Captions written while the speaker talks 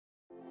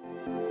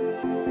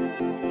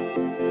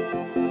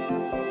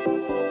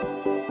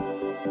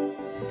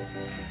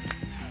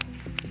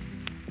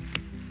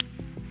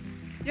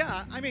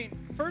Yeah, I mean,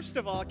 first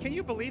of all, can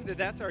you believe that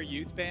that's our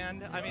youth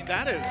band? I mean,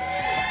 that is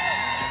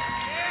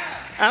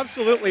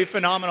absolutely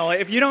phenomenal.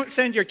 If you don't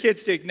send your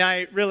kids to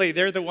Ignite, really,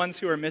 they're the ones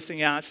who are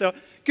missing out. So,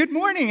 good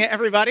morning,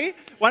 everybody.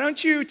 Why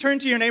don't you turn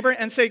to your neighbor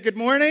and say good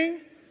morning?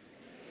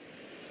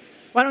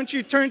 Why don't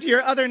you turn to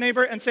your other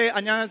neighbor and say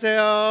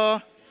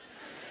안녕하세요?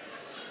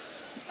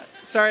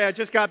 Sorry, I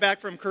just got back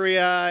from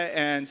Korea,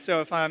 and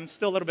so if I'm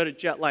still a little bit of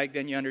jet lag,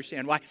 then you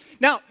understand why.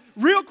 Now,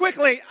 real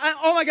quickly,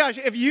 oh my gosh,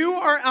 if you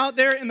are out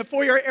there in the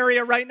foyer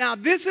area right now,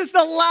 this is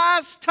the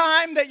last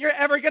time that you're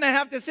ever going to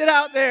have to sit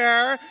out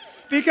there,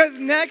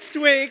 because next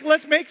week,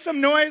 let's make some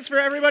noise for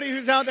everybody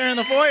who's out there in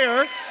the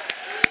foyer.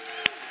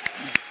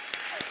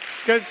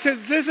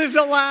 Because this is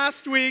the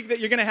last week that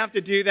you're going to have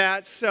to do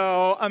that.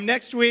 So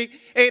next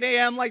week, 8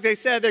 a.m., like they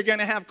said, they're going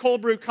to have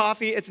cold brew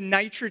coffee. It's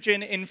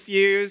nitrogen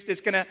infused. It's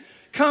going to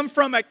come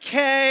from a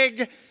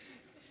keg.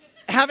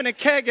 Having a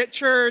keg at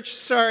church,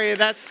 sorry,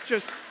 that's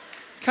just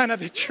kind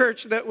of the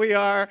church that we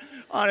are,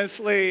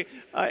 honestly.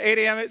 8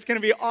 a.m., it's going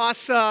to be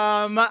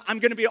awesome. I'm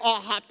going to be all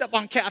hopped up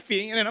on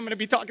caffeine, and I'm going to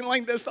be talking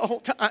like this the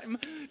whole time.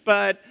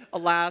 But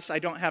alas, I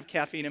don't have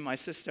caffeine in my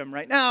system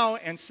right now,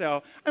 and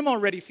so I'm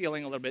already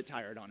feeling a little bit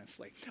tired,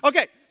 honestly.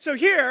 Okay, so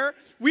here,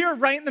 we are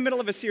right in the middle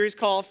of a series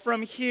called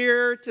From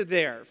Here to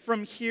There.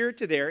 From Here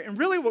to There. And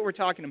really what we're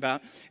talking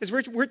about is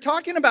we're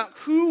talking about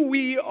who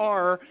we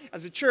are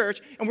as a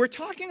church, and we're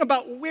talking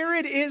about where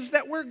it is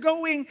that we're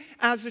going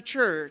as a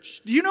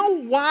church. Do you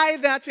know why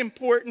that's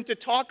important to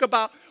talk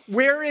about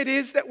where it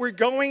is that we're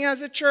going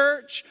as a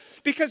church?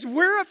 Because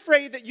we're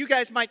afraid that you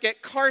guys might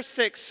get car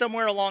sick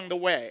somewhere along the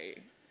way.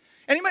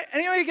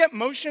 Anybody get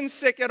motion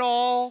sick at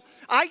all?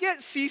 I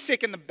get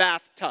seasick in the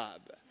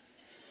bathtub.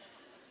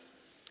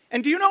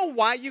 And do you know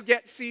why you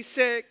get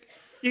seasick?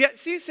 You get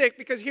seasick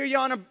because here you're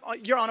on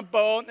a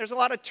boat, and there's a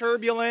lot of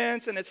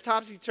turbulence, and it's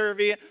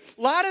topsy-turvy. A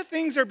lot of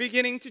things are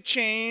beginning to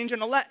change,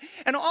 and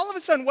all of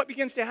a sudden what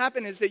begins to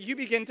happen is that you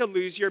begin to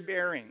lose your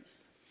bearings.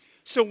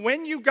 So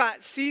when you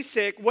got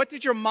seasick, what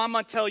did your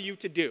mama tell you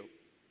to do?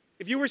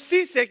 If you were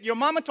seasick, your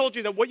mama told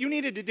you that what you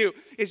needed to do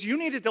is you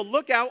needed to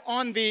look out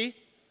on the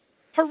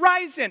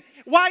horizon.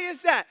 Why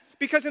is that?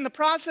 Because in the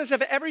process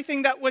of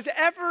everything that was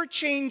ever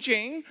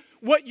changing,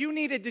 what you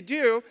needed to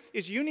do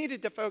is you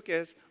needed to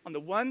focus on the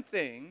one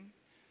thing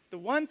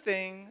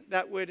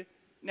that would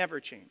never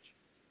change.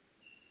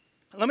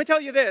 Let me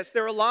tell you this,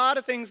 there are a lot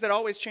of things that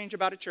always change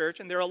about a church,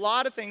 and there are a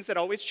lot of things that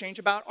always change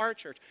about our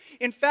church.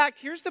 In fact,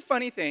 here's the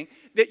funny thing,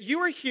 that you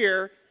are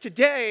here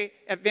today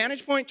at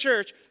VantagePoint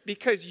Church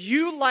because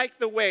you like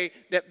the way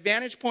that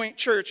VantagePoint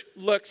Church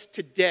looks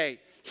today.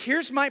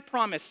 Here's my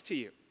promise to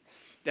you,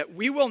 that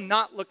we will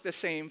not look the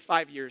same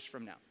 5 years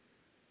from now.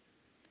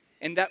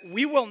 And that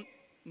we will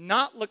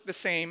not look the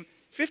same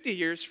 50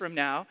 years from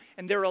now.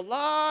 And there are a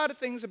lot of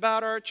things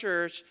about our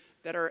church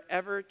that are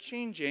ever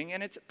changing,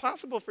 and it's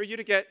possible for you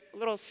to get a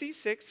little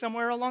seasick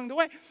somewhere along the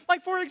way.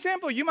 Like, for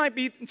example, you might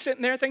be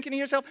sitting there thinking to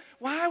yourself,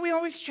 why are we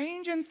always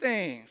changing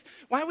things?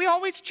 Why are we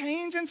always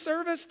changing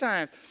service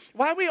times?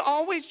 Why are we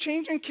always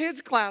changing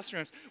kids'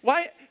 classrooms?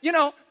 Why,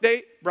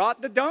 they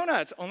brought the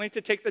donuts only to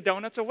take the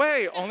donuts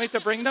away, only to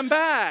bring them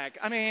back.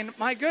 I mean,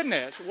 my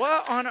goodness,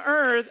 what on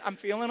earth? I'm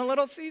feeling a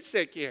little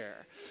seasick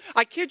here.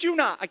 I kid you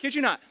not.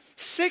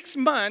 6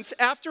 months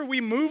after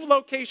we move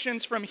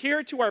locations from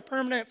here to our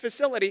permanent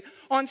facility,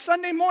 on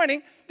Sunday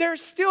morning,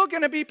 there's still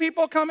going to be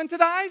people coming to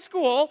the high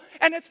school,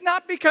 and it's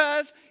not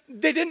because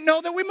they didn't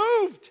know that we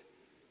moved.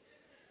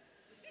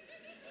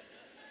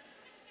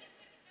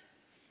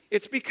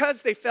 It's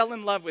because they fell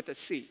in love with a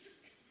seat.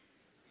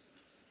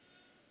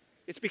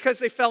 It's because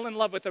they fell in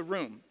love with a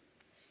room.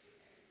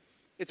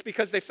 It's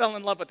because they fell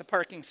in love with a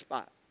parking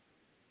spot.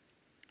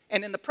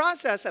 And in the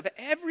process of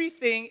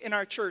everything in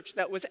our church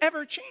that was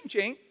ever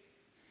changing,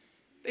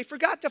 they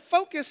forgot to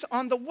focus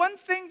on the one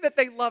thing that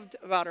they loved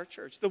about our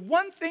church, the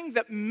one thing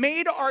that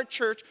made our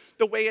church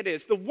the way it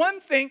is, the one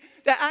thing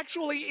that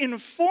actually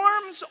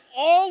informs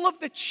all of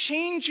the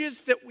changes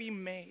that we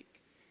make.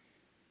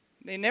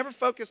 They never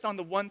focused on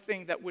the one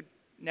thing that would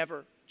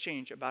never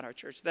change about our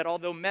church, that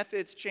although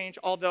methods change,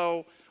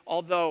 although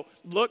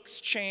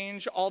looks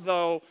change,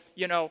 although,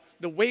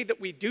 the way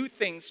that we do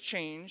things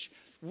change,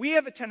 we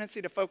have a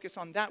tendency to focus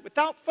on that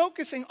without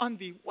focusing on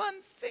the one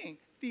thing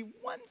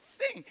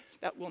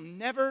that will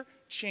never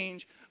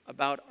change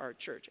about our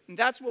church. And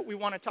that's what we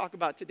want to talk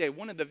about today,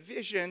 one of the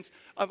visions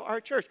of our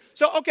church.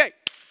 So, okay,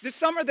 this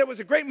summer there was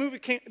a great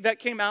movie that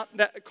came out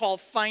called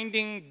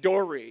Finding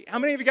Dory. How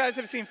many of you guys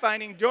have seen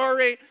Finding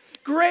Dory?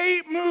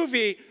 Great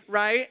movie,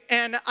 right?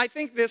 And I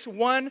think this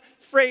one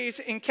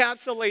phrase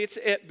encapsulates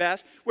it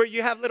best, where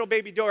you have little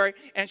baby Dory,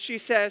 and she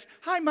says,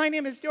 "Hi, my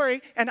name is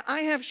Dory, and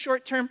I have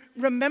short-term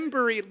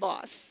memory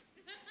loss."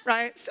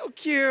 Right? So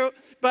cute.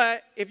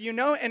 But if you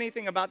know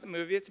anything about the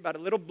movie, it's about a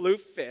little blue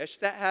fish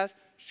that has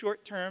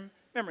short-term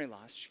Memory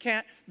loss. She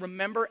can't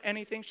remember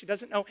anything. She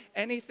doesn't know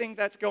anything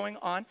that's going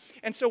on.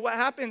 And so what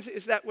happens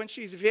is that when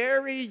she's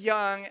very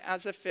young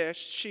as a fish,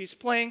 she's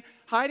playing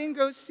hide and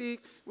go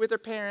seek with her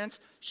parents.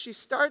 She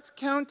starts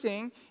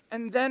counting,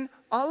 and then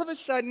all of a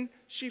sudden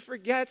she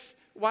forgets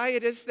why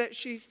it is that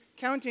she's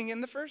counting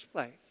in the first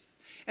place.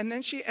 And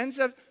then she ends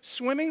up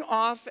swimming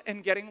off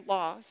and getting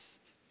lost.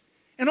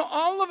 And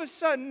all of a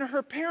sudden,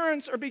 her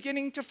parents are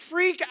beginning to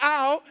freak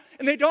out,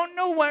 and they don't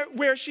know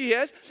where she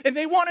is, and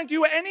they want to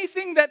do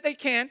anything that they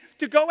can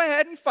to go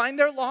ahead and find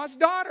their lost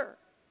daughter.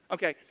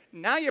 Okay,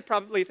 now you're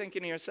probably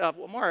thinking to yourself,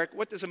 well, Mark,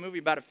 what does a movie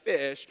about a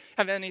fish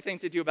have anything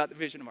to do about the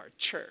vision of our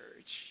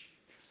church?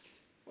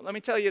 Well, let me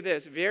tell you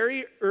this.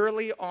 Very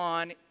early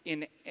on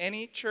in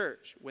any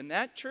church, when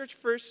that church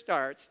first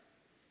starts,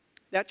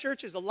 that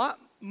church is a lot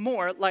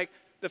more like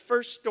the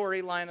first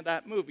storyline of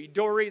that movie,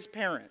 Dory's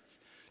parents.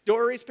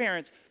 Dory's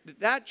parents,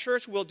 that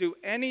church will do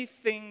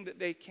anything that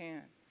they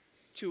can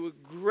to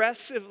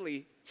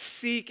aggressively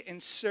seek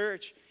and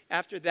search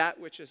after that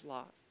which is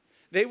lost.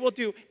 They will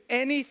do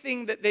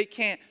anything that they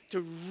can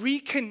to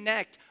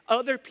reconnect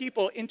other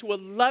people into a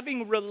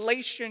loving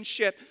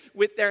relationship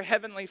with their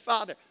Heavenly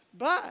Father.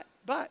 But,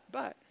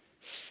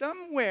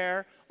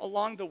 somewhere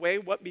along the way,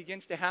 what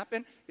begins to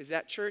happen is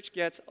that church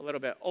gets a little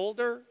bit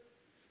older,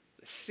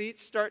 the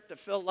seats start to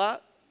fill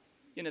up,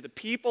 the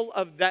people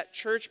of that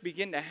church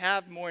begin to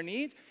have more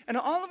needs. And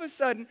all of a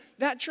sudden,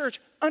 that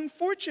church,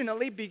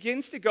 unfortunately,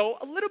 begins to go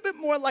a little bit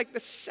more like the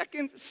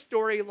second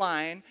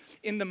storyline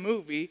in the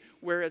movie,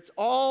 where it's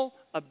all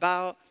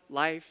about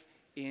life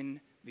in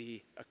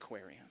the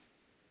aquarium.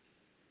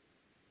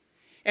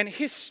 And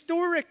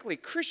historically,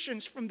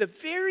 Christians from the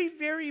very,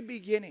 very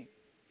beginning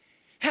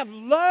have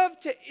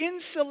loved to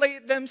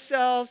insulate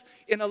themselves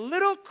in a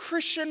little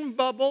Christian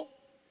bubble,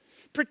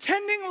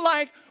 pretending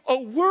like a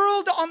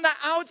world on the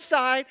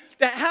outside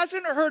that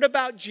hasn't heard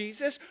about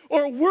Jesus,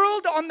 or a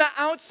world on the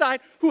outside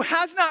who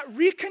has not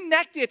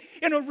reconnected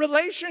in a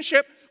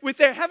relationship with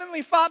their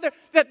Heavenly Father,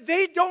 that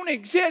they don't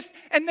exist.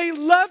 And they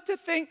love to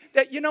think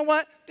that,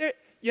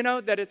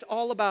 that it's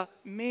all about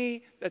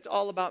me, that's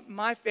all about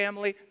my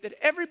family, that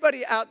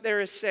everybody out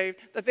there is saved,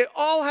 that they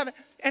all have it.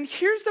 And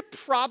here's the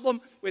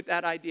problem with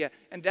that idea,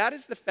 and that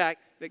is the fact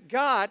that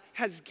God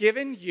has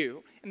given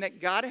you and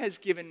that God has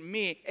given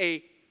me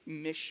a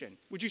mission.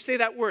 Would you say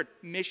that word?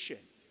 Mission.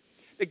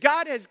 That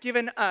God has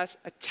given us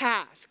a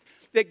task.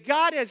 That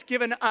God has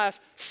given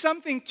us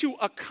something to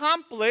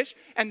accomplish,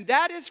 and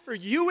that is for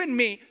you and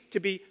me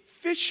to be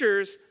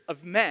fishers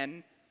of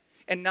men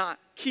and not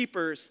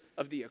keepers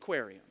of the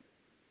aquarium.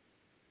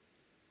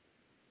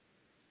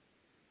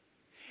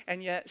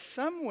 And yet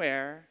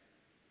somewhere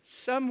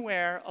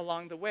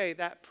along the way,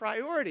 that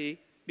priority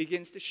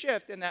begins to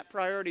shift, and that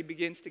priority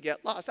begins to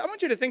get lost. I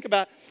want you to think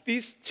about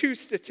these two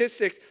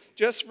statistics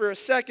just for a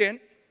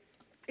second.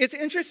 It's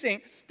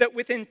interesting that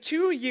within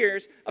 2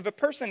 years of a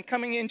person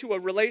coming into a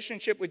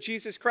relationship with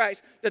Jesus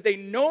Christ, that they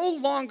no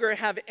longer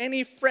have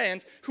any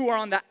friends who are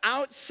on the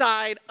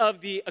outside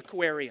of the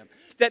aquarium.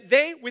 That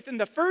they, within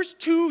the first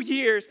 2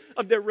 years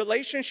of their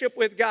relationship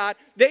with God,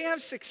 they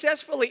have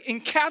successfully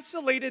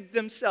encapsulated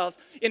themselves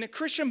in a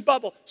Christian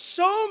bubble,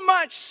 so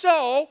much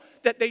so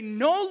that they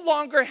no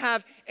longer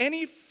have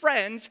any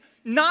friends,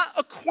 not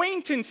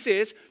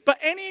acquaintances, but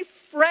any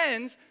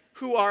friends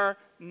who are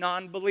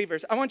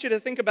non-believers. I want you to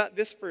think about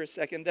this for a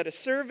second, that a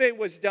survey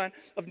was done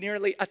of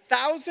nearly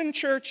 1,000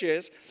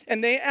 churches,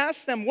 and they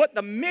asked them what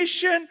the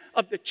mission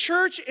of the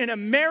church in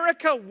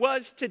America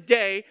was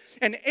today,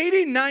 and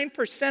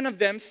 89% of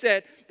them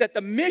said that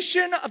the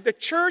mission of the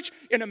church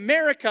in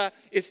America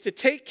is to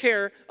take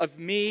care of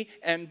me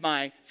and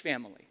my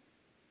family.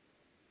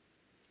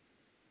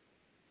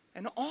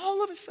 And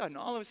all of a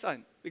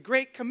sudden, the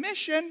Great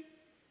Commission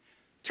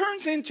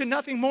turns into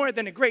nothing more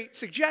than a great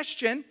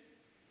suggestion,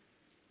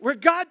 where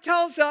God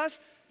tells us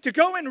to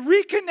go and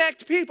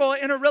reconnect people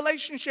in a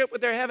relationship with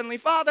their Heavenly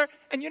Father.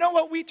 And you know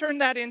what we turn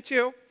that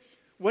into?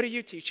 What are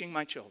you teaching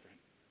my children?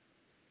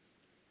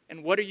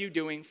 And what are you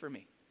doing for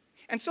me?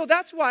 And so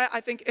that's why I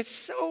think it's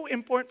so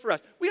important for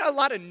us. We got a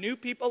lot of new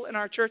people in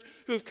our church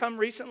who've come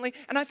recently,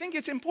 and I think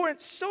it's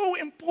important, so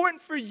important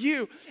for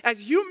you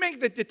as you make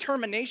the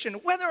determination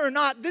whether or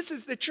not this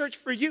is the church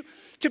for you,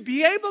 to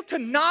be able to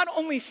not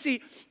only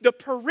see the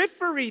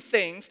periphery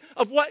things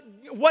of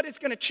what is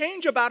going to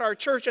change about our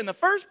church in the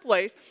first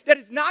place, that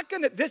is not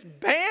going to, this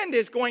band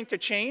is going to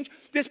change,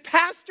 this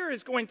pastor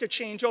is going to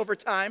change over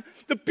time,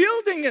 the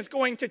building is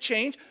going to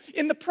change,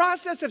 in the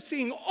process of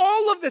seeing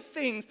all of the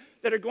things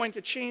that are going to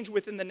change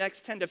within the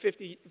next 10 to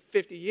 50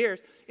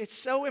 years. It's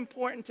so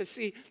important to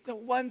see the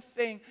one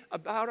thing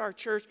about our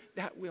church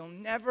that will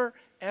never,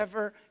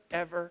 ever,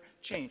 ever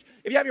change.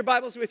 If you have your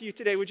Bibles with you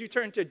today, would you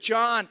turn to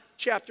John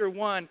chapter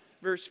 1,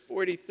 verse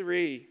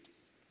 43.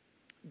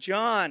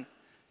 John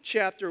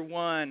chapter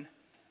 1,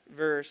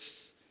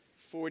 verse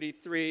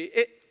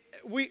 43.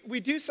 We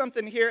do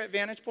something here at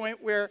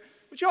VantagePoint where,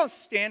 would you all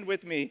stand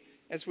with me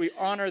as we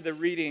honor the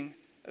reading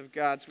of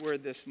God's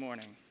Word this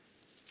morning?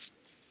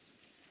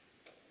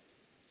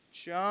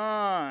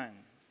 John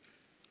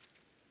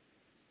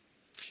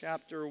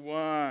chapter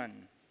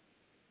 1,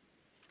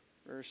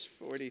 verse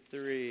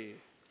 43.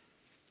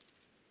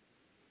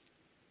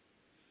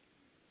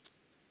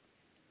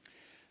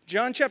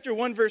 John chapter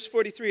 1, verse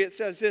 43, it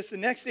says this: the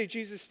next day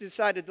Jesus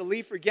decided to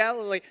leave for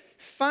Galilee.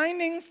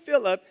 Finding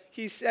Philip,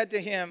 he said to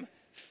him,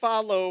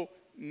 "Follow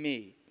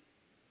me."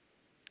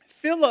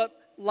 Philip,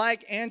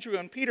 like Andrew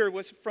and Peter,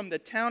 was from the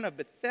town of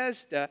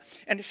Bethesda.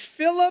 And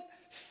Philip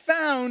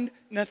found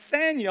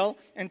Nathanael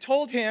and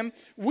told him,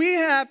 "We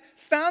have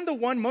found the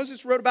one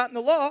Moses wrote about in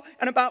the law,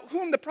 and about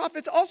whom the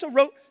prophets also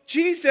wrote,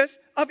 Jesus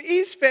of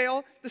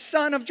Eastvale, the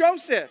son of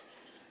Joseph."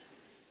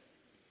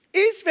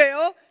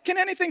 Eastvale? Can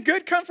anything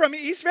good come from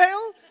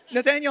Eastvale?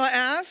 Nathanael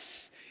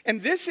asks.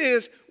 And this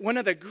is one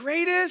of the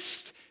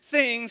greatest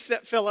things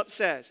that Philip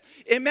says.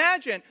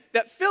 Imagine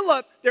that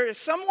Philip, there is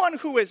someone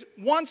who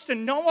wants to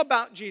know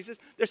about Jesus.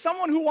 There's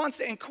someone who wants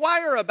to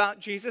inquire about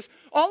Jesus.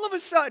 All of a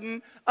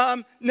sudden,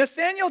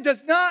 Nathanael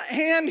does not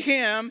hand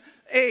him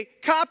a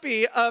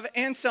copy of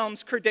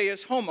Anselm's Cur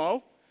Deus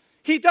Homo.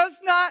 He does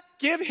not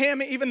give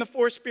him even the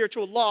 4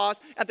 spiritual laws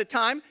at the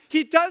time.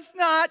 He does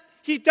not,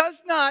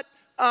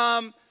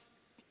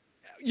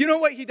 you know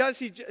what he does?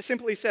 He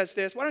simply says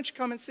this: "Why don't you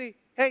come and see?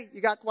 Hey,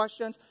 you got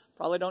questions?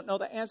 Probably don't know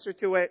the answer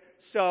to it.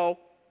 So,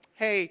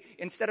 hey,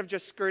 instead of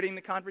just skirting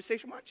the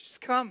conversation, why don't you just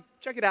come?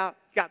 Check it out.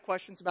 You got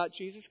questions about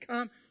Jesus?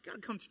 Come. You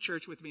got to come to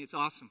church with me. It's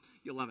awesome.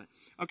 You'll love it."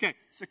 Okay,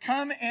 so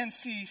come and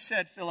see,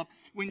 said Philip.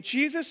 When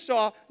Jesus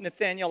saw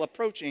Nathanael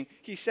approaching,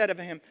 he said of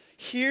him,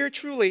 "Here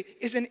truly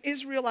is an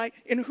Israelite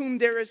in whom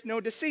there is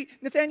no deceit."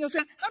 Nathanael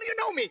said, "How do you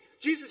know me?"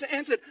 Jesus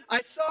answered,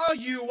 "I saw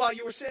you while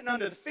you were sitting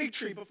under the fig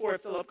tree before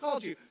Philip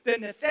called you."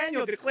 Then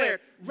Nathanael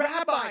declared,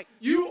 "Rabbi,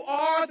 you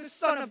are the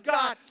Son of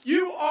God.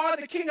 You are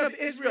the King of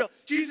Israel."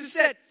 Jesus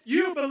said,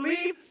 "You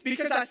believe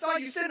because I saw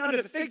you sitting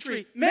under the fig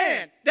tree."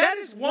 Man, that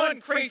is one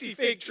crazy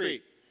fig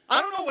tree.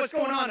 I don't know what's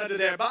going on under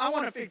there, but I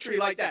want a fig tree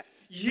like that.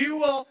 You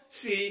will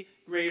see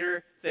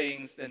greater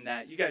things than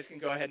that. You guys can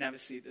go ahead and have a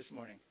seat this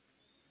morning.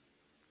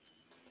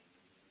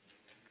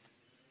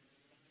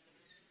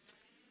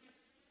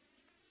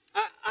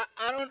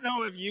 I don't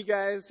know if you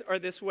guys are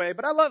this way,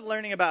 but I love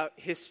learning about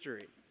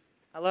history.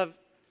 I love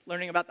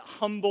learning about the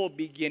humble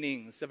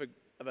beginnings of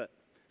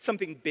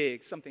something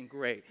big, something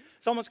great.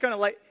 It's almost kind of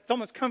like, it's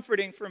almost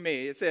comforting for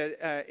me.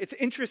 It's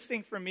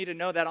interesting for me to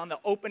know that on the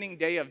opening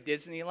day of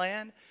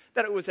Disneyland,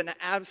 that it was an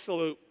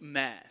absolute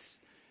mess.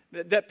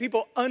 That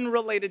people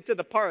unrelated to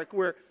the park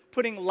were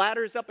putting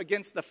ladders up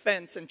against the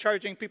fence and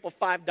charging people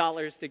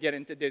 $5 to get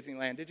into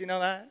Disneyland. Did you know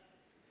that?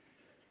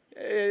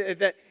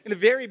 That in the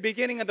very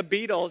beginning of the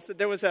Beatles,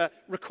 there was a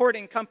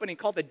recording company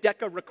called the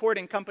Decca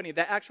Recording Company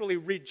that actually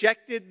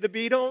rejected the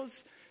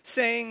Beatles,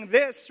 saying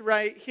this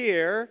right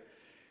here: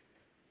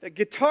 that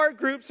guitar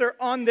groups are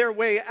on their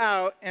way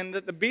out and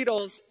that the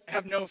Beatles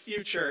have no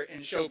future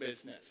in show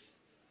business.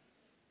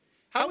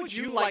 How would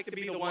you like to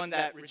be the one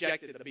that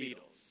rejected the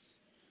Beatles?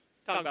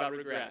 Talk about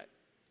regret.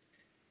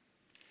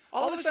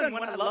 All of a sudden,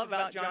 what I love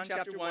about John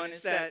chapter 1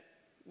 is that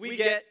we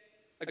get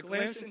a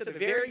glimpse into the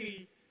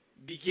very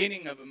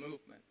beginning of a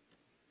movement.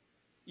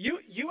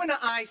 You and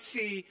I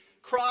see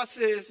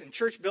crosses and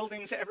church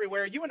buildings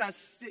everywhere. You and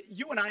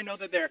I know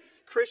that there are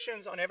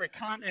Christians on every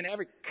continent,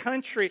 every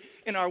country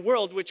in our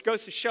world, which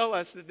goes to show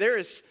us that there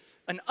is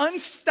an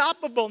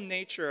unstoppable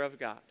nature of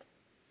God.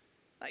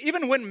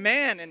 Even when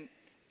man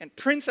and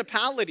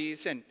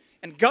principalities and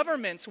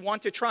governments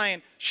want to try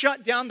and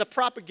shut down the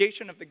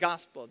propagation of the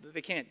gospel,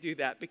 they can't do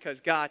that because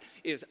God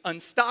is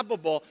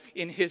unstoppable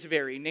in his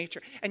very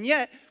nature. And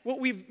yet, what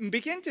we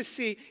begin to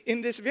see in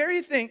this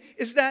very thing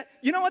is that,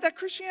 you know what, that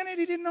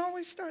Christianity didn't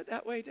always start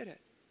that way, did it?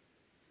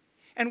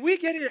 And we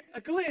get a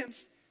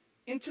glimpse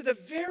into the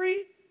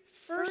very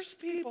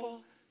first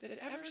people that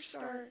ever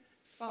start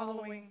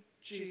following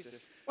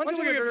Jesus. Why don't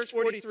you look at verse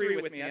 43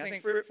 with me? I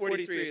think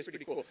 43 is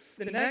pretty cool.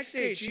 The next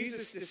day,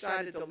 Jesus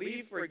decided to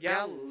leave for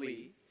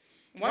Galilee.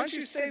 Why don't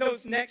you say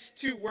those next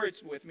 2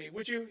 words with me?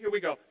 Would you? Here we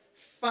go.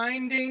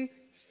 Finding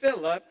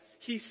Philip,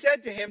 he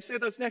said to him, say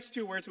those next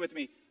 2 words with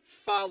me: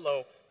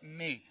 "Follow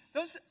me."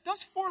 Those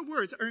 4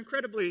 words are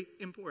incredibly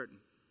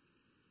important.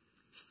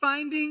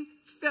 Finding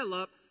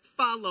Philip,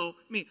 follow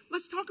me.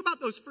 Let's talk about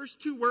those first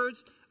 2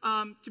 words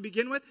to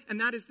begin with, and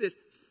that is this: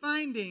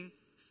 finding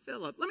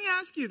Philip. Let me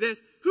ask you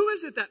this: who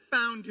is it that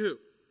found who?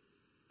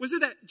 Was it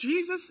that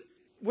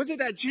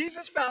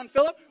Jesus found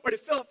Philip, or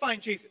did Philip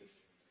find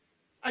Jesus?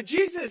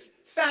 Jesus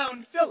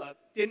found Philip,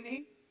 didn't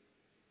he?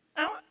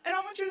 And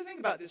I want you to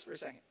think about this for a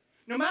second.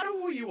 No matter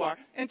who you are,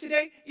 and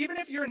today, even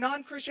if you're a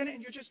non-Christian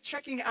and you're just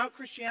checking out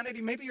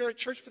Christianity, maybe you're at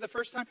church for the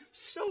first time,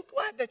 so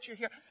glad that you're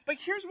here. But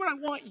here's what I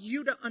want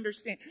you to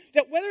understand: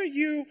 that whether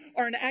you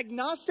are an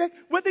agnostic,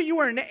 whether you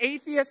are an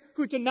atheist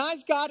who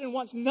denies God and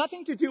wants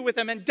nothing to do with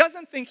him and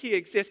doesn't think he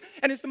exists,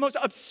 and it's the most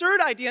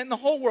absurd idea in the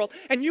whole world,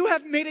 and you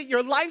have made it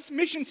your life's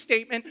mission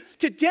statement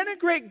to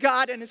denigrate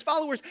God and his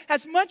followers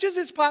as much as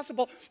is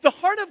possible, the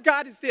heart of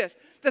God is this: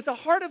 that the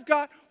heart of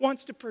God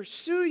wants to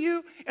pursue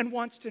you and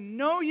wants to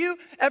know you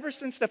ever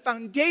since the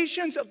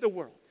foundations of the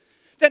world.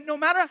 that no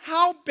matter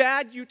how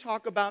bad you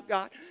talk about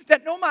God,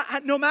 that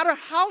no matter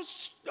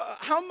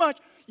how much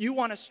you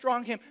want to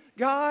strong him,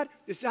 God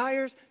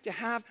desires to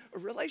have a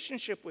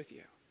relationship with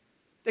you.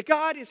 That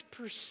God is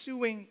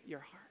pursuing your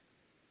heart.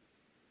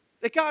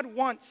 That God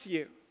wants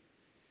you.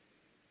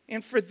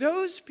 And for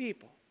those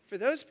people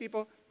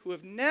who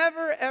have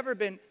never, ever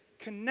been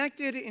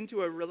connected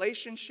into a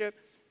relationship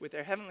with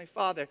their Heavenly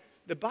Father,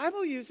 the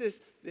Bible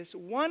uses this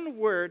one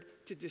word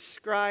to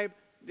describe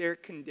their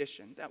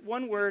condition. That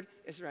one word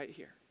is right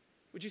here.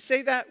 Would you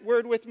say that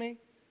word with me?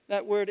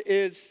 That word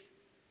is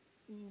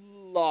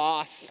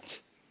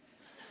lost.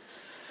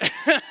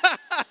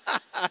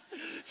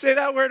 Say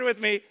that word with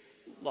me,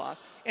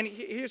 lost. And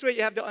here's what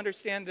you have to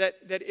understand, that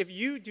if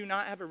you do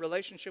not have a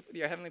relationship with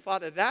your Heavenly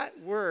Father, that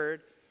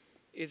word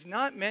is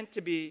not meant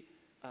to be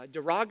a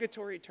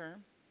derogatory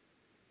term.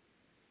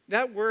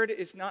 That word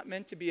is not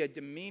meant to be a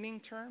demeaning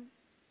term.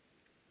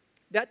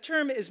 That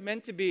term is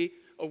meant to be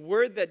a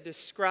word that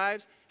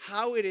describes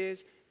how it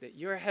is that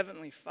your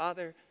Heavenly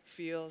Father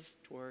feels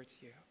towards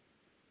you.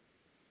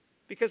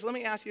 Because let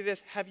me ask you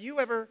this, have you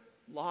ever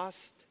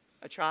lost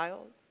a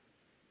child?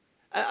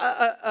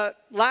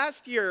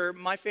 Last year,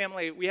 my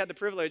family, we had the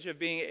privilege of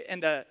being in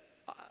the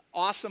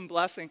awesome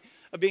blessing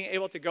of being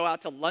able to go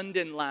out to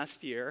London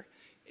last year.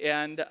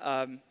 And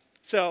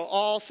so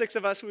all 6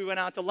 of us, we went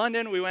out to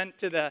London. We went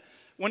to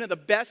one of the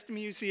best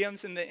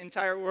museums in the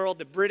entire world,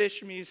 the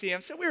British Museum.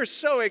 So we were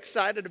so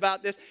excited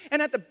about this.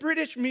 And at the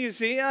British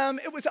Museum,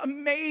 it was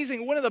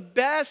amazing. One of the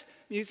best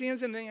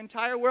museums in the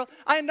entire world.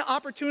 I had an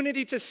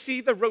opportunity to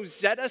see the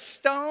Rosetta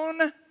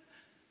Stone.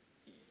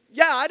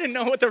 Yeah, I didn't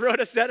know what the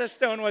Rosetta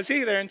Stone was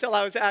either until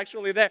I was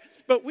actually there.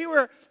 But we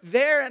were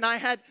there, and I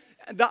had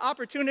the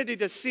opportunity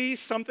to see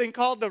something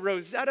called the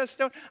Rosetta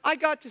Stone. I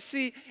got to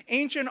see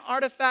ancient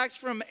artifacts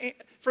from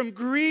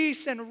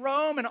Greece and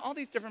Rome and all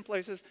these different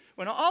places,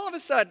 when all of a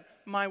sudden,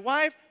 my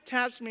wife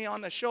taps me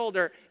on the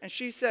shoulder, and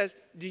she says,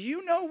 "Do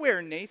you know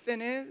where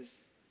Nathan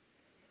is?"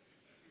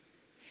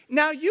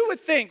 Now, you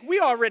would think we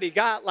already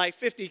got like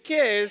 50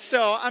 kids,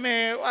 so, I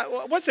mean,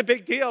 what's the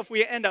big deal if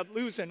we end up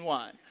losing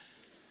one?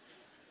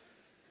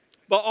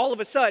 But all of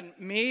a sudden,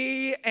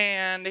 me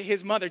and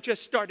his mother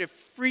just started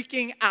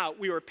freaking out.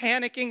 We were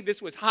panicking.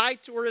 This was high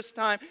tourist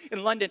time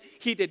in London.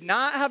 He did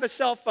not have a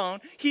cell phone.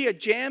 He had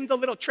jammed the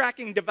little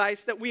tracking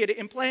device that we had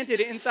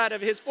implanted inside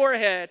of his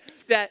forehead,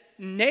 that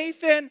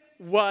Nathan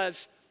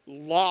was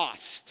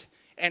lost.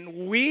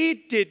 And we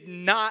did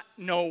not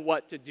know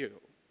what to do.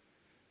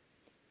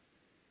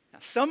 Now,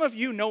 some of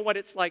you know what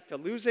it's like to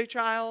lose a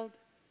child.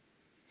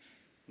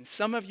 And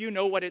some of you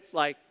know what it's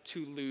like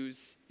to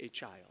lose a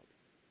child.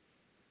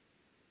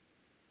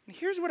 And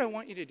here's what I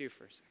want you to do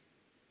for a second.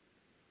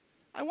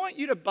 I want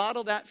you to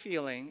bottle that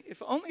feeling, if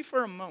only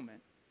for a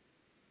moment.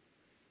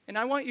 And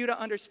I want you to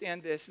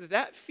understand this,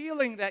 that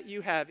feeling that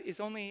you have is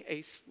only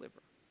a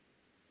sliver.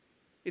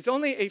 It's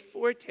only a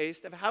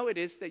foretaste of how it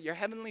is that your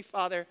Heavenly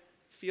Father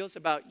feels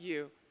about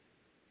you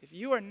if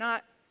you are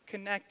not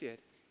connected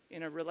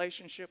in a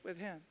relationship with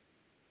Him.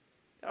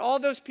 All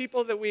those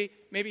people that we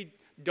maybe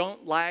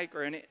don't like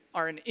or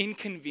are an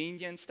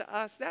inconvenience to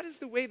us, that is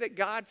the way that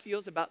God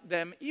feels about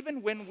them,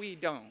 even when we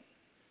don't.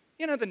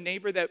 You know, the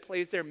neighbor that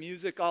plays their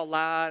music all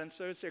loud and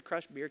throws their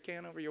crushed beer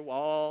can over your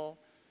wall.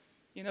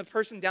 You know, the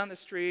person down the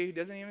street who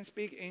doesn't even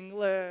speak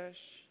English.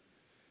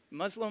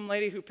 Muslim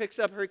lady who picks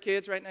up her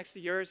kids right next to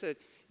yours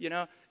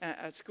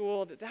at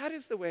school. That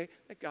is the way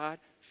that God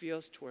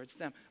feels towards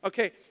them.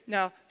 Okay,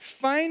 now,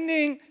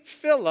 finding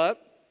Philip,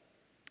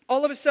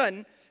 all of a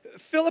sudden,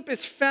 Philip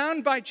is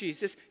found by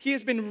Jesus. He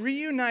has been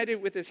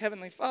reunited with his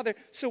Heavenly Father.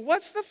 So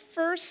what's the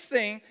first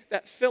thing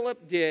that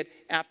Philip did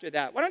after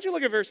that? Why don't you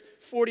look at verse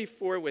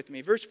 44 with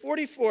me? Verse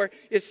 44,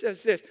 it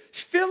says this.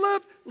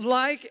 Philip,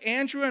 like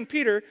Andrew and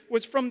Peter,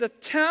 was from the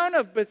town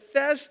of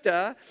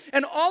Bethesda.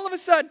 And all of a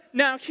sudden,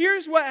 now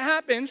here's what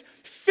happens.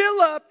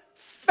 Philip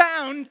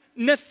found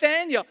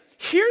Nathanael.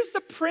 Here's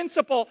the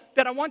principle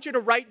that I want you to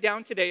write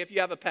down today if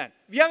you have a pen.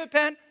 If you have a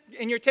pen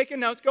and you're taking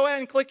notes, go ahead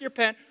and click your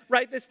pen.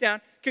 Write this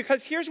down.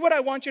 Because here's what I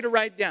want you to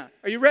write down.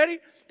 Are you ready?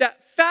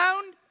 That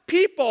found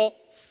people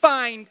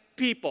find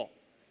people.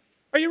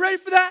 Are you ready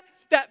for that?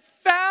 That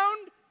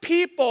found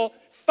people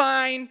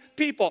find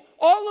people.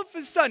 All of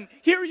a sudden,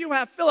 here you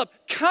have Philip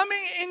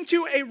coming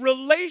into a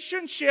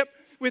relationship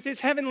with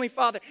his Heavenly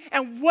Father.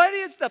 And what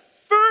is the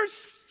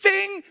first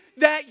thing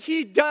that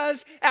he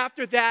does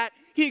after that?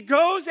 He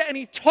goes and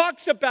he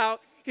talks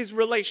about his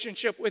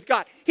relationship with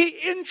God. He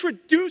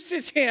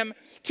introduces him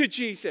to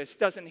Jesus,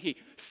 doesn't he?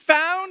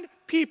 Found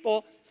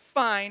people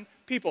find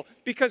people.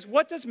 Because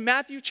what does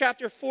Matthew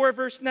chapter 4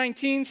 verse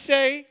 19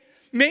 say?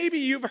 Maybe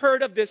you've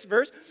heard of this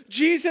verse.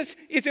 Jesus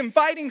is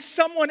inviting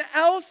someone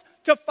else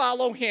to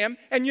follow him.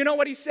 And you know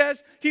what he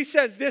says? He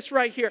says this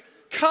right here.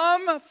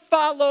 Come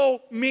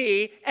follow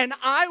me and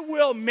I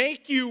will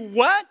make you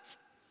what?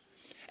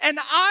 And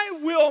I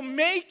will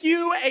make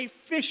you a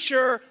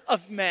fisher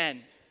of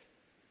men.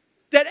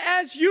 That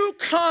as you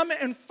come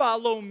and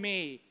follow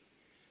me,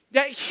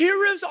 that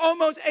here is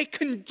almost a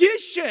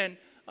condition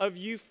of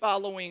you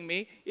following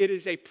me. It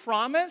is a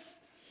promise.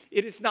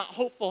 It is not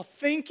hopeful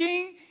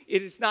thinking.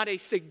 It is not a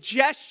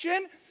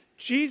suggestion.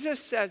 Jesus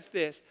says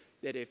this,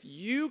 that if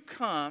you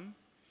come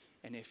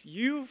and if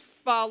you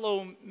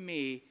follow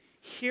me,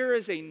 here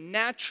is a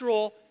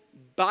natural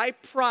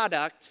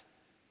byproduct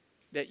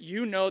that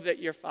you know that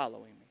you're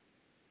following me.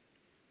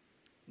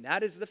 And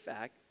that is the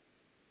fact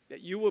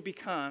that you will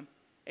become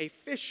a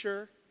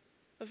fisher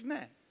of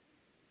men.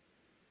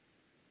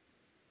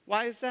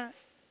 Why is that?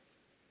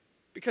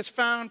 Because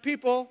found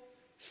people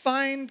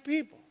find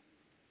people.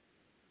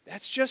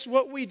 That's just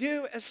what we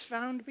do as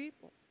found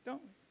people,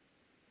 don't we?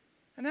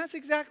 And that's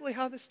exactly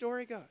how the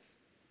story goes.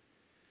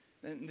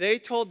 And they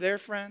told their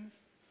friends,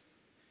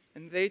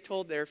 and they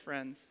told their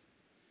friends,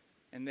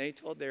 and they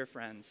told their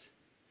friends,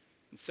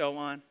 and so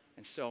on,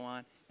 and so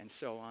on, and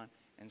so on,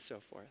 and so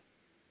forth.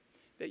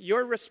 That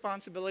your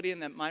responsibility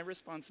and that my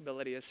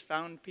responsibility as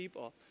found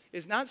people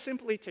is not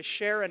simply to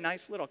share a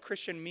nice little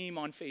Christian meme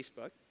on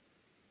Facebook.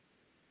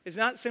 Is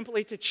not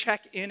simply to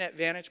check in at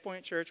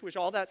VantagePoint Church, which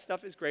all that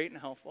stuff is great and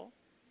helpful.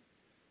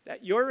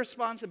 That your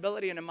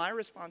responsibility and my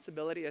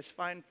responsibility as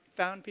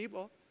found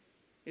people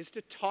is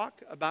to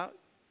talk about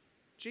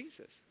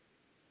Jesus.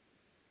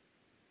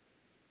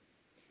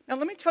 Now,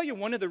 let me tell you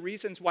one of the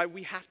reasons why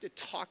we have to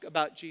talk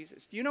about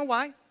Jesus. Do you know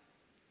why?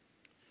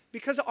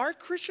 Because our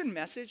Christian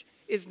message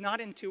is not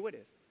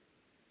intuitive.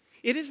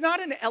 It is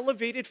not an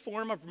elevated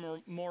form of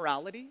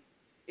morality.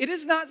 It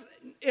is not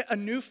a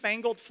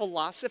newfangled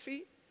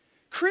philosophy.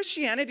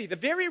 Christianity, the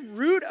very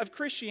root of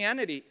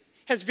Christianity,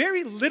 has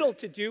very little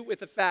to do with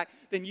the fact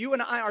that you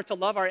and I are to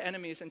love our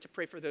enemies and to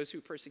pray for those who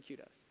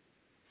persecute us.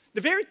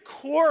 The very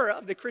core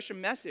of the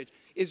Christian message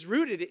is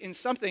rooted in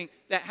something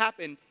that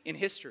happened in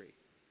history.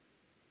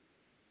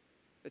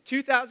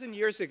 2,000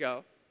 years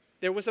ago,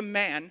 there was a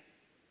man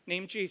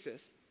named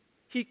Jesus.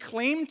 He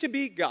claimed to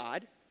be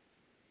God.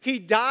 He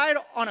died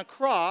on a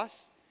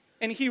cross,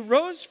 and he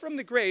rose from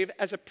the grave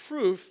as a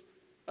proof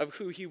of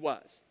who he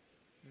was.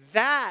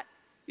 That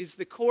is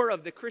the core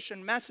of the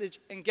Christian message,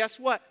 and guess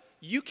what?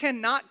 You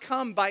cannot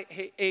come by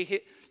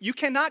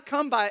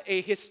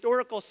a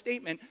historical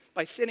statement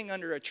by sitting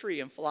under a tree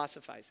and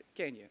philosophizing,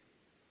 can you?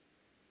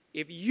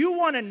 If you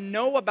want to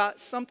know about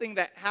something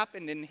that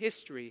happened in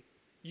history,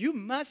 you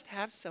must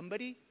have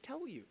somebody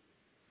tell you.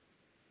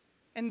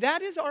 And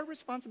that is our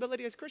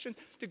responsibility as Christians,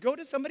 to go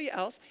to somebody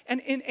else and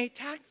in a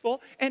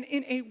tactful and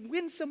in a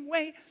winsome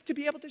way to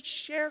be able to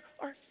share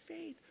our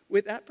faith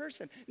with that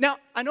person. Now,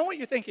 I know what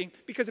you're thinking,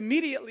 because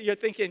immediately you're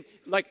thinking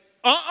like,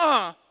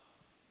 I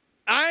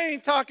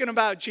ain't talking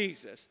about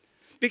Jesus.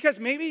 Because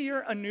maybe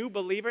you're a new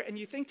believer and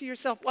you think to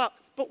yourself, well,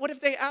 but what if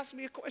they ask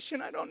me a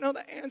question I don't know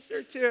the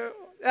answer to?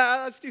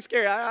 That's too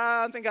scary.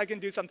 I don't think I can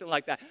do something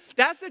like that.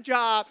 That's the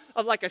job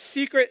of like a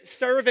Secret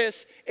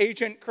Service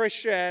agent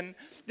Christian.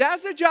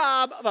 That's the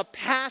job of a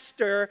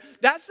pastor.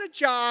 That's the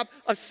job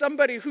of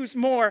somebody who's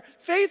more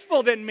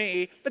faithful than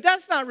me. But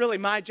that's not really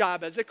my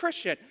job as a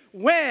Christian.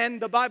 When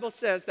the Bible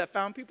says that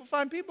found people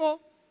find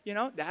people, you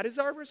know, that is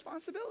our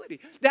responsibility.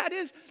 That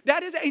is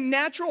a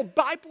natural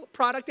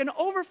byproduct and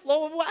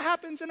overflow of what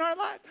happens in our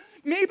lives.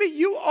 Maybe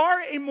you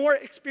are a more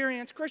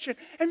experienced Christian,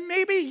 and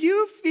maybe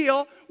you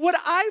feel what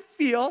I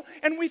feel,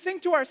 and we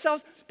think to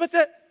ourselves, but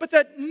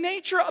the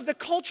nature of the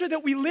culture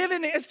that we live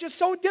in is just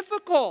so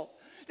difficult.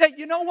 That,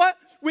 you know what,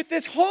 with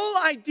this whole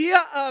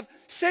idea of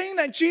saying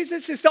that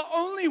Jesus is the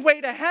only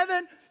way to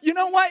heaven, you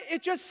know what,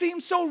 it just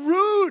seems so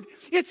rude.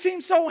 It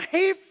seems so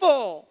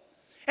hateful.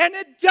 And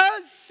it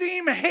does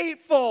seem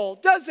hateful,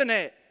 doesn't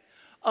it?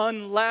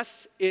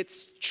 Unless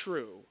it's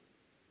true.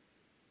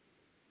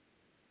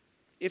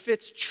 If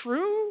it's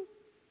true,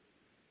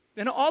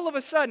 then all of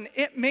a sudden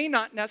it may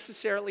not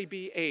necessarily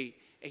be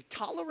a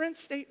tolerant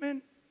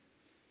statement,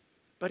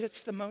 but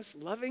it's the most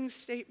loving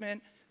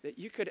statement that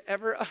you could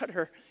ever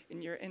utter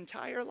in your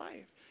entire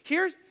life.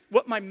 Here's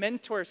what my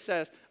mentor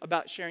says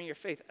about sharing your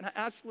faith, and I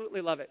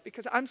absolutely love it,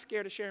 because I'm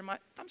scared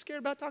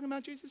about talking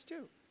about Jesus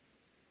too.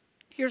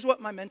 Here's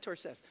what my mentor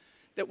says,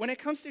 that when it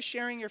comes to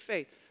sharing your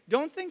faith,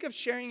 don't think of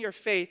sharing your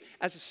faith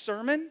as a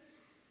sermon.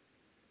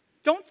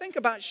 Don't think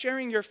about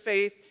sharing your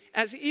faith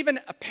as even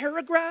a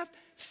paragraph.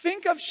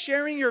 Think of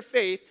sharing your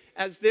faith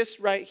as this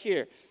right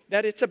here,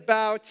 that it's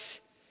about,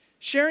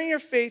 sharing your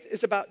faith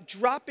is about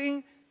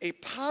dropping a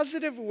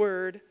positive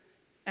word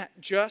at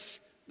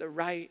just the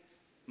right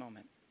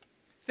moment.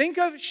 Think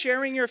of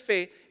sharing your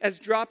faith as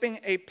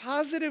dropping a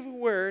positive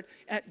word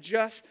at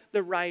just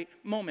the right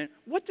moment.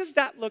 What does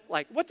that look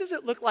like? What does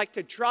it look like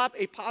to drop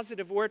a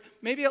positive word?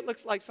 Maybe it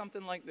looks like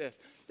something like this.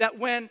 That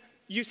when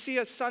you see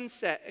a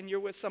sunset and you're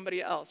with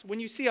somebody else, when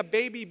you see a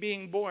baby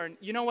being born,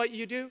 you know what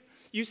you do?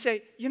 You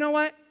say, you know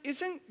what?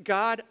 Isn't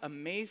God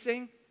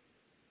amazing?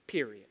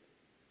 Period.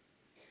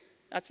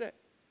 That's it.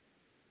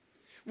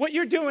 What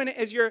you're doing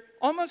is you're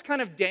almost kind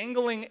of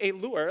dangling a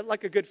lure,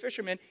 like a good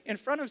fisherman, in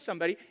front of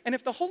somebody. And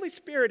if the Holy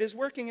Spirit is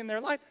working in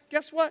their life,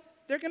 guess what?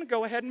 They're going to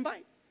go ahead and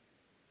bite.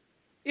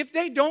 If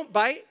they don't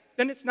bite,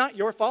 then it's not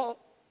your fault.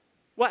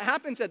 What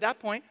happens at that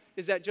point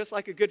is that just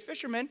like a good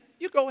fisherman,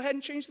 you go ahead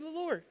and change the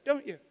lure,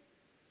 don't you?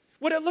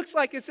 What it looks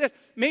like is this.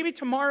 Maybe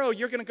tomorrow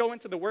you're going to go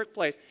into the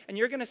workplace and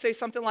you're going to say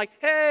something like,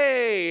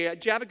 hey,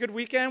 did you have a good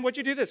weekend? What'd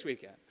you do this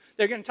weekend?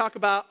 They're going to talk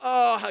about,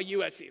 oh, how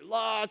USC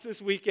lost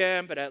this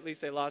weekend, but at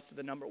least they lost to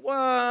the number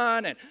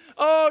one. And,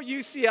 oh,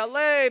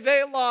 UCLA,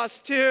 they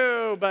lost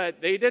too,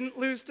 but they didn't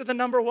lose to the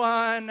number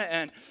one.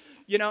 And,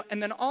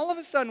 and then all of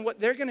a sudden what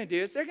they're going to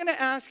do is they're going to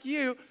ask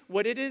you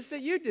what it is that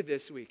you did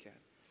this weekend.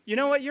 You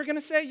know what you're going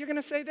to say? You're going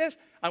to say this.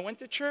 I went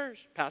to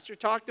church. Pastor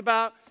talked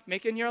about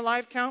making your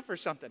life count for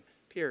something.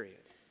 Period.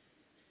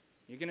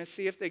 You're going to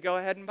see if they go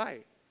ahead and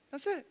bite.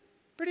 That's it.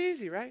 Pretty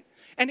easy, right?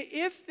 And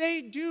if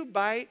they do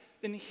bite,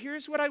 then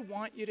here's what I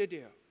want you to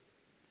do.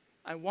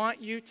 I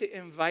want you to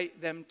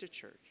invite them to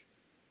church.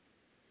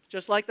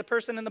 Just like the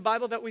person in the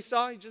Bible that we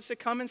saw, he just said,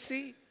 come and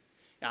see.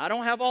 Now, I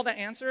don't have all the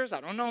answers. I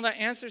don't know the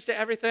answers to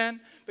everything.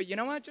 But you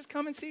know what? Just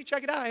come and see.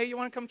 Check it out. Hey, you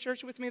want to come to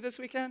church with me this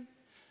weekend?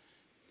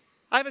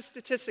 I have a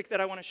statistic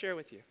that I want to share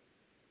with you.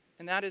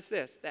 And that is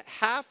this, that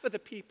half of the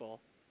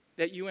people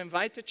that you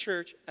invite to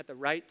church at the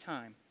right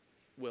time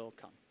will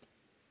come.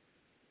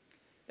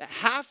 That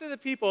half of the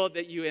people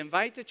that you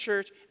invite to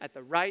church at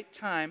the right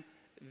time,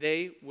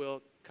 they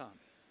will come.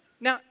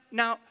 Now,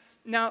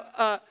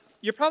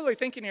 you're probably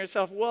thinking to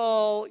yourself,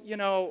 well,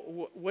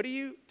 what are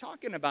you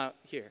talking about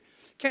here?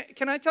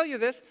 Can I tell you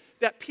this?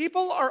 That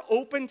people are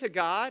open to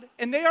God,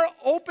 and they are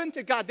open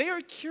to God. They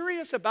are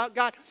curious about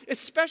God,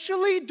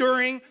 especially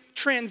during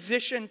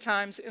transition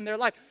times in their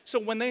life. So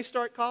when they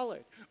start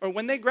college, or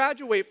when they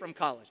graduate from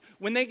college,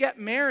 when they get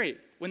married,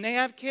 when they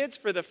have kids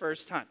for the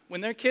first time,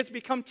 when their kids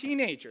become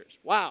teenagers.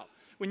 Wow.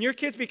 When your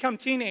kids become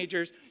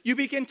teenagers, you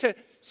begin to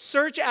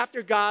search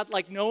after God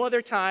like no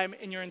other time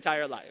in your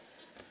entire life.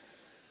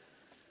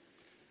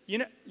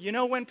 You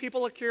know when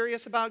people are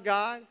curious about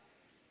God?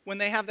 When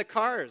they have the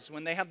cars,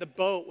 when they have the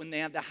boat, when they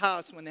have the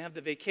house, when they have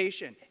the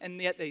vacation,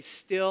 and yet they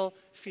still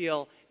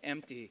feel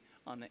empty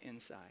on the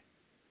inside.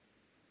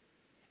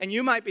 And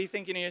you might be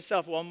thinking to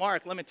yourself, well,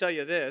 Mark, let me tell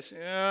you this.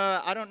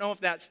 I don't know if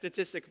that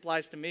statistic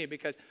applies to me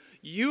because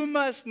you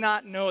must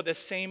not know the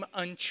same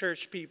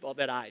unchurched people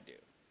that I do.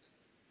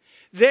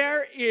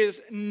 There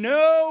is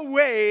no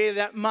way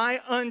that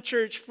my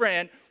unchurched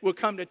friend will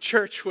come to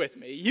church with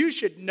me. You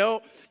should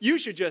know, you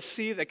should just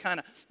see the kind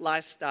of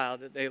lifestyle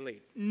that they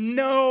lead.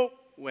 No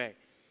way.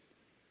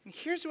 And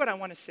here's what I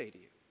want to say to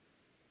you.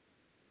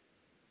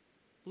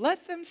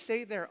 Let them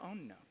say their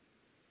own no.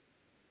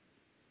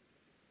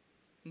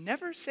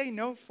 Never say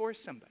no for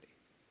somebody.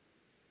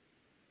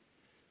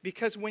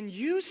 Because when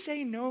you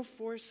say no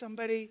for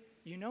somebody,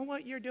 you know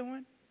what you're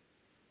doing?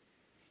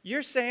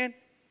 You're saying,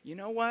 you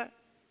know what?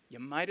 You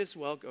might as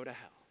well go to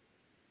hell.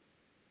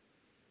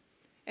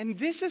 And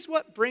this is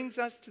what brings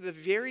us to the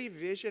very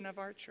vision of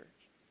our church.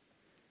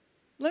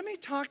 Let me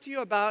talk to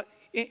you about,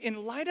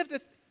 in light of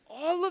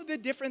all of the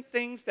different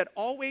things that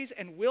always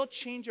and will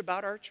change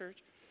about our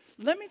church,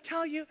 let me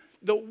tell you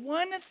the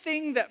one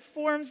thing that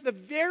forms the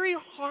very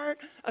heart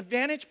of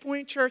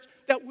VantagePoint Church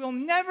that will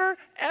never,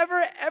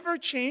 ever, ever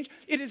change.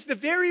 It is the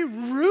very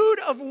root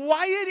of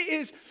why it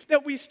is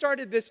that we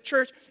started this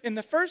church in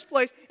the first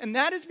place, and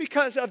that is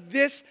because of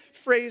this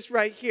phrase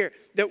right here,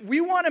 that we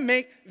want to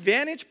make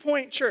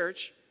VantagePoint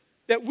Church,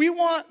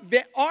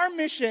 our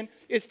mission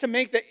is to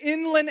make the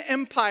Inland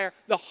Empire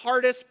the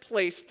hardest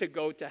place to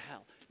go to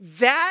hell.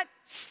 That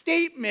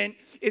statement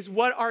is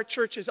what our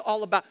church is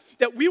all about.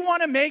 That we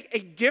want to make a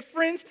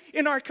difference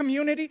in our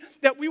community,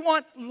 that we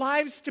want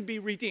lives to be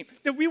redeemed,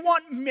 that we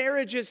want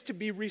marriages to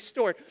be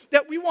restored,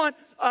 that we want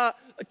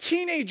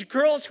teenage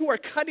girls who are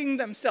cutting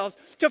themselves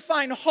to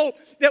find hope,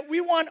 that we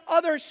want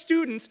other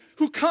students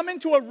who come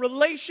into a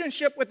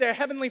relationship with their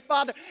Heavenly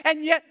Father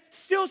and yet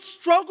still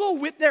struggle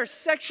with their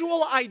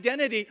sexual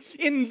identity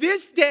in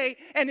this day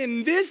and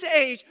in this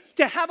age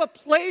to have a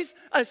place,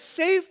 a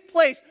safe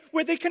place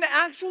where they can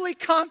actually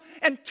come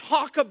and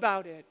talk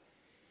about it,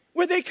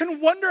 where they can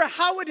wonder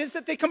how it is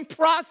that they can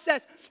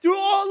process through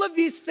all of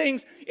these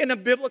things in a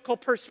biblical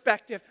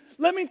perspective.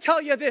 Let me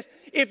tell you this,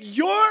 if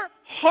your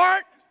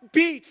heart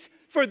beats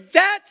for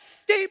that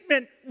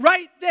statement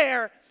right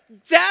there,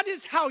 that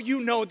is how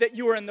you know that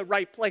you are in the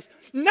right place.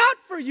 Not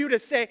for you to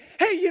say,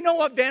 hey, you know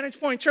what,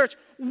 VantagePoint Church,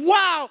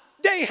 wow,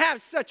 they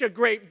have such a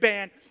great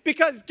band.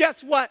 Because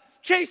guess what?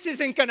 Chase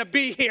isn't going to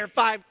be here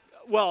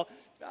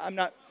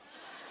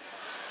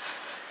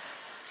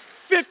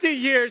 50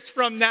 years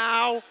from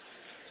now.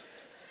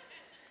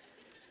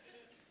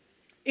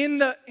 In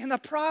the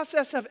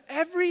process of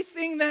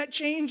everything that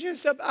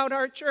changes about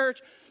our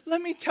church, let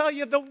me tell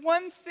you the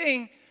one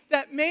thing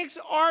that makes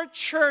our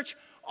church,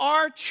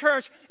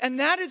 and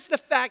that is the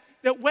fact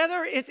that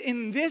whether it's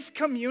in this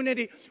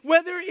community,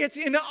 whether it's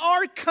in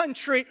our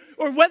country,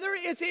 or whether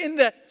it's in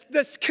the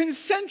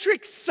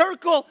concentric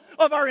circle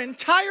of our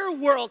entire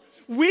world,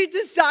 we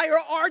desire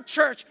our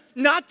church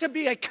not to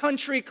be a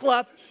country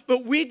club,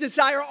 but we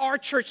desire our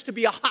church to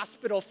be a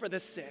hospital for the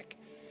sick.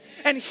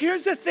 And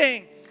here's the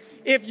thing.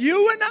 If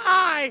you and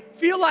I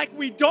feel like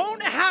we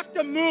don't have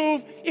to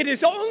move, it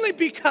is only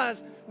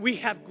because we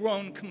have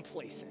grown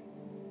complacent.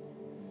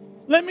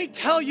 Let me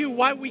tell you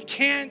why we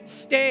can't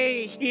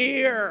stay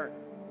here.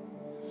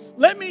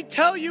 let me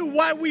tell you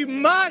why we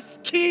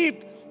must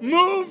keep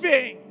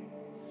moving,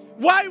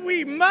 why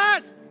we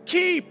must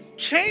keep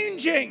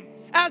changing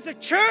as a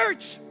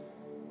church.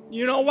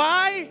 You know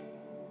why?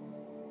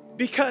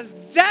 Because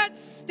that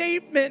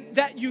statement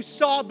that you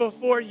saw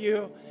before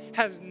you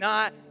has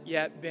not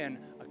yet been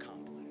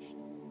accomplished.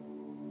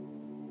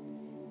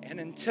 And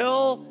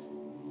until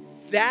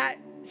that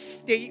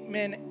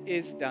statement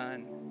is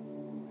done,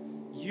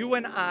 you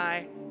and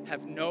I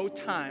have no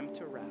time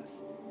to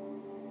rest.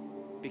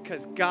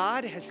 Because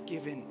God has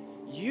given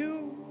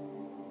you,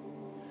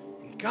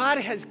 and God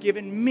has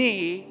given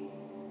me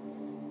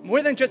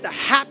more than just a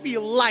happy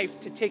life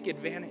to take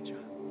advantage of.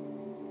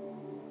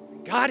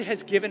 God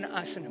has given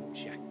us an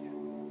objective.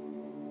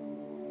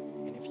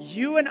 And if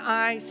you and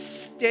I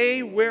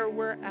stay where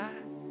we're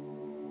at,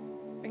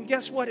 then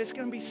guess what? It's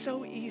going to be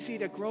so easy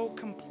to grow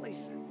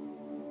complacent.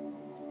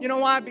 You know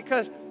why?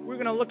 Because we're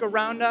going to look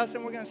around us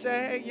and we're going to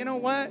say, hey, you know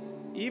what?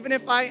 Even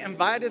if I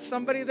invited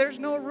somebody, there's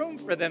no room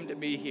for them to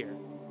be here.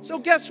 So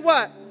guess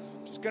what?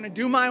 I'm just going to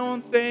do my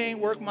own thing,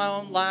 work my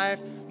own life,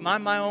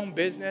 mind my own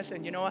business,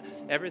 and you know what?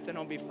 Everything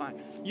will be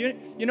fine.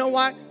 You know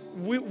what?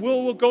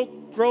 We'll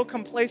grow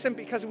complacent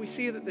because we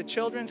see that the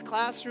children's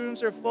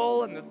classrooms are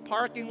full and the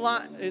parking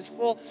lot is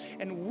full.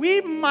 And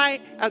we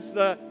might, as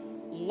the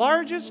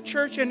largest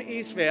church in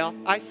Eastvale,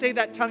 I say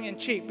that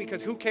tongue-in-cheek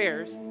because who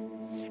cares?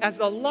 As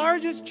the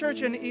largest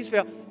church in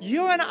Eastvale,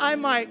 you and I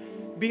might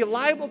be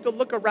liable to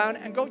look around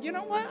and go, you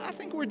know what? I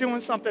think we're doing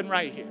something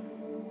right here.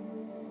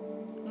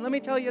 And let me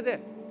tell you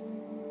this.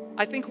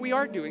 I think we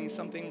are doing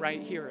something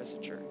right here as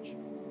a church.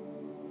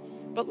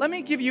 But let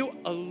me give you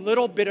a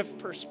little bit of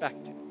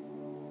perspective.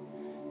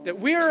 That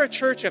we are a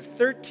church of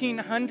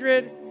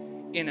 1,300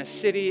 in a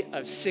city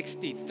of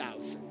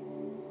 60,000.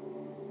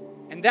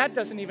 And that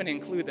doesn't even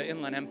include the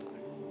Inland Empire.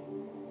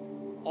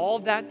 All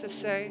that to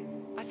say,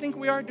 I think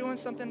we are doing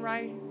something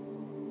right.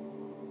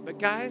 But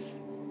guys,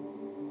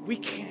 we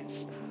can't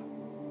stop.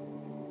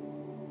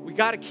 We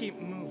got to keep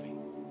moving.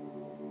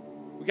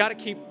 We got to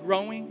keep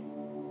growing.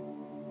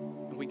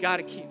 And we got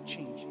to keep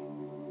changing.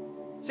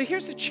 So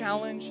here's the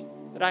challenge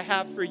that I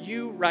have for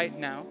you right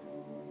now.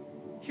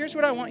 Here's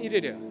what I want you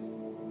to do.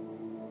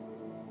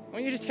 I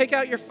want you to take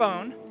out your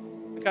phone,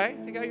 okay?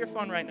 Take out your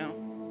phone right now.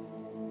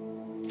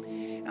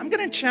 I'm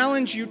going to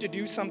challenge you to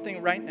do something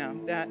right now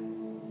that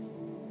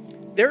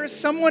there is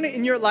someone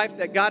in your life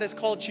that God has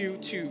called you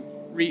to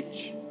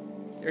reach.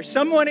 There's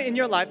someone in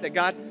your life that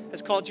God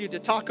has called you to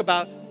talk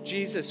about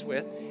Jesus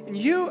with. And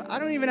I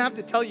don't even have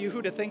to tell you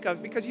who to think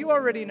of because you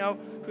already know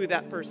who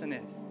that person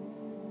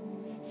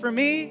is. For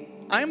me,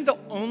 I'm the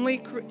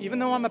only, even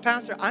though I'm a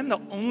pastor, I'm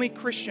the only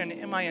Christian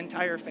in my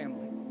entire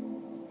family.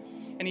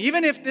 And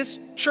even if this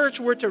church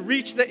were to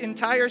reach the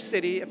entire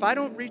city, if I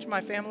don't reach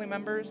my family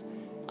members,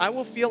 I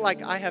will feel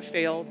like I have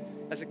failed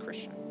as a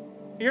Christian.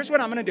 Here's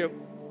what I'm going to do.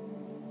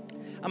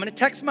 I'm going to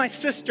text my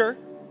sister,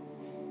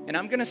 and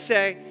I'm going to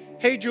say,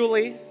 hey,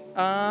 Julie,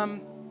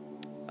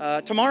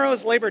 tomorrow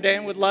is Labor Day,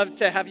 and would love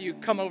to have you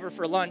come over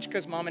for lunch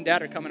because Mom and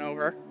Dad are coming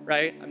over,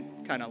 right?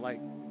 I'm kind of like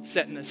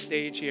setting the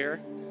stage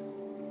here.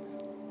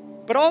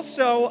 But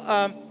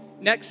also,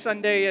 next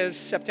Sunday is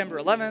September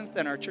 11th,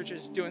 and our church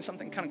is doing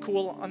something kind of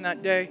cool on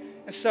that day.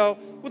 And so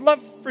we'd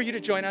love for you to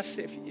join us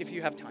if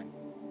you have time.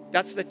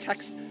 That's the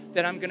text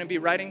that I'm going to be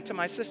writing to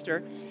my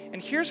sister.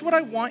 And here's what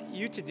I want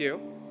you to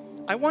do.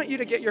 I want you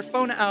to get your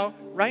phone out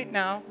right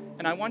now,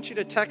 and I want you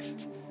to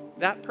text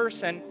that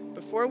person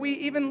before we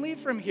even leave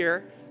from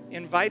here,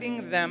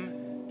 inviting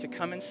them to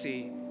come and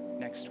see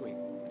next week.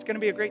 It's going to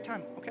be a great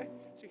time, okay?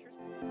 So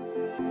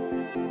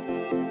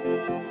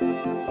here's